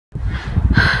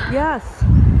Yes.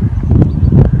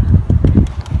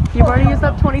 You've already used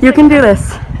up 26. You can do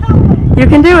this. You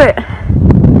can do it.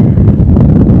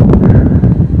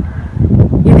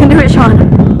 You can do it,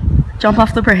 Sean. Jump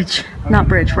off the bridge. Not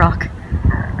bridge, rock.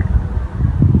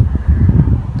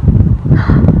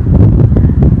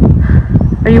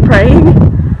 Are you praying?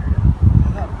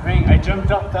 I'm not praying. I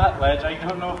jumped off that ledge. I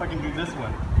don't know if I can do this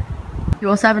one. You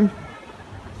will 7.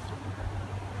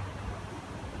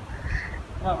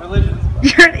 I'm not religious.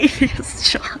 You're an atheist,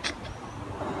 Sean.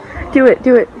 Do it,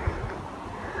 do it.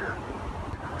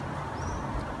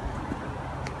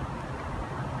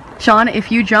 Sean,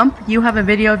 if you jump, you have a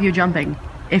video of you jumping.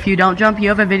 If you don't jump, you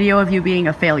have a video of you being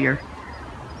a failure.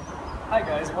 Hi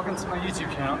guys, welcome to my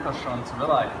YouTube channel called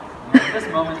SeansSurrealLife. And at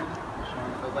this moment,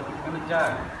 Sean feels like he's gonna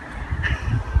die.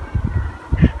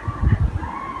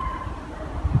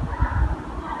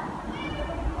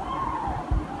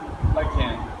 I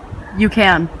can. You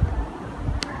can.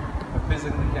 I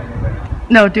physically can't move right now.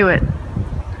 No, do it.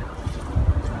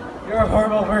 You're a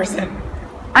horrible person.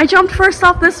 I jumped first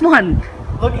off this one.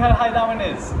 Look how high that one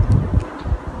is.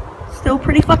 Still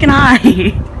pretty fucking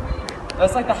high.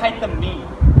 That's like the height of me.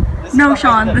 No,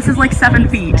 Sean, this is like 7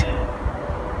 feet.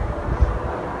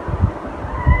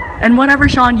 And whatever,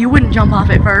 Sean, you wouldn't jump off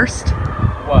it first.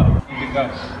 What? You can go.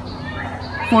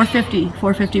 450,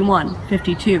 451,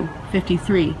 52,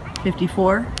 53,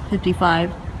 54,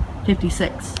 55,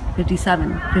 56,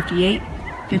 57, 58,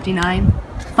 59,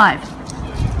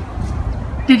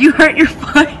 5. Did you hurt your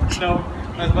foot? No,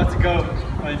 I was about to go,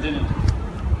 but I didn't.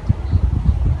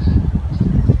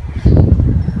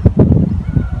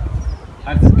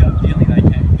 I just got a feeling I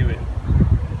can't do it.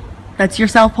 That's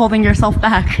yourself holding yourself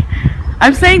back.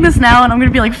 I'm saying this now and I'm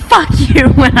gonna be like, fuck you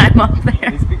when I'm up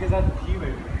there. It's because I have to pee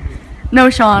right now. No,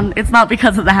 Sean, it's not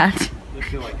because of that. I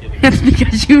feel like it. It's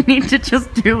because you need to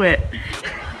just do it.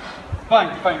 Fine.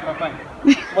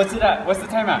 What's it at? What's the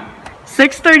time at?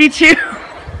 6:32.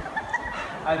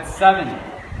 At 7.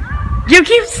 You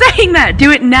keep saying that.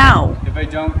 Do it now. If I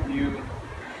don't, you...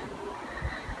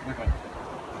 Okay.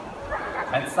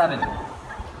 At 7.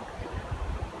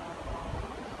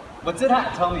 What's it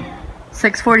at? Tell me.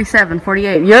 6:47,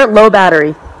 48. You're at low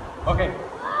battery. Okay.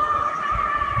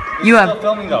 You have... Still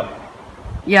filming though.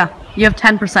 Yeah, you have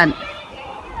 10%.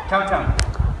 Countdown.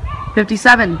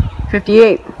 57,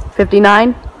 58,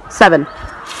 59, 7.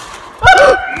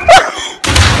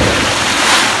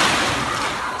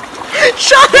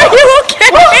 Sean, are you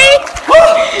okay?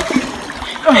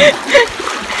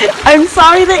 I'm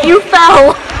sorry that you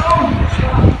fell.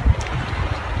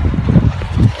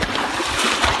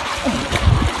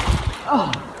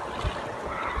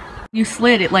 You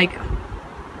slid it like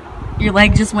your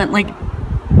leg just went like.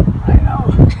 I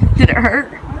know. Did it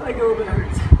hurt? My leg a little bit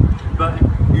hurts. But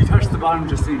you touched the bottom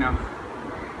just so you know.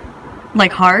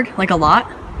 Like hard? Like a lot?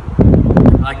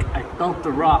 Like I felt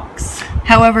the rocks.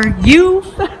 However,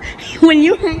 when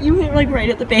you hit like right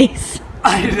at the base.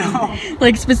 I know.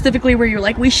 Like specifically where you're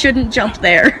like, we shouldn't jump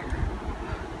there.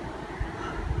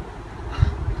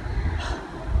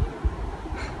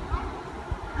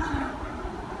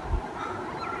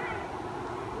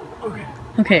 Okay.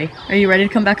 Okay, are you ready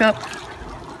to come back up?